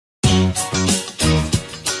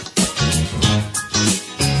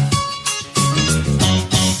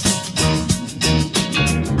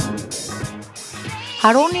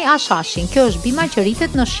Harroni hashashin, kjo është bima që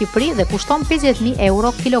rritet në Shqipëri dhe kushton 50.000 euro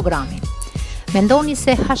kilogrami. Mendoni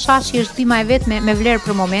se hashashi është bima e vetme me vlerë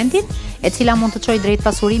për momentin, e cila mund të çojë drejt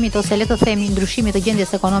pasurimit ose le të themi ndryshimit të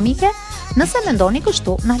gjendjes ekonomike? Nëse mendoni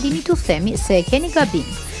kështu, na lini t'ju themi se e keni gabim.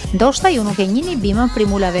 Ndoshta ju nuk e njihni bimën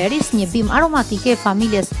primulaveris, një bimë aromatike e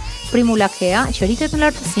familjes Primulacea që rritet në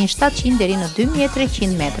lartësinë 700 deri në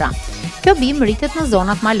 2300 metra. Kjo bimë rritet në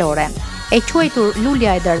zonat malore. E quajtur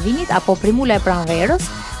lulja e Darwinit apo primula e pranverës,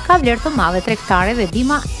 ka vlerë të madhe tregtare dhe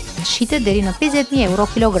bima shitet deri në 50.000 euro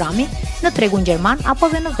kilogrami në tregun gjerman apo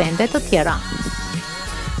dhe në vende të tjera.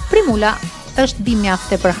 Primula është bimë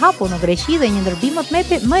mjaft e përhapur në Greqi dhe një ndër bimët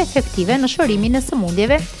më efektive në shërimin e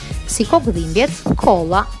sëmundjeve si kokëdhimbjet,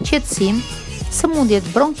 kolla, qetësim, sëmundjet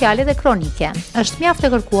bronkiale dhe kronike. Është mjaft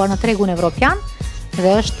e kërkuar në tregun evropian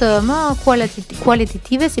dhe është më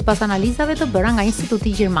kualitative sipas analizave të bëra nga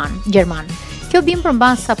Instituti Gjerman. Kjo bimë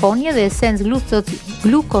përmban saponje dhe esencë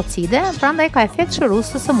glukocide, prandaj ka efekt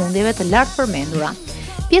shërues të sëmundjeve të lartë përmendura.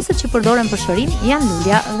 Pjesët që përdoren për shërim janë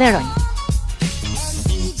lulja dhe rënjë.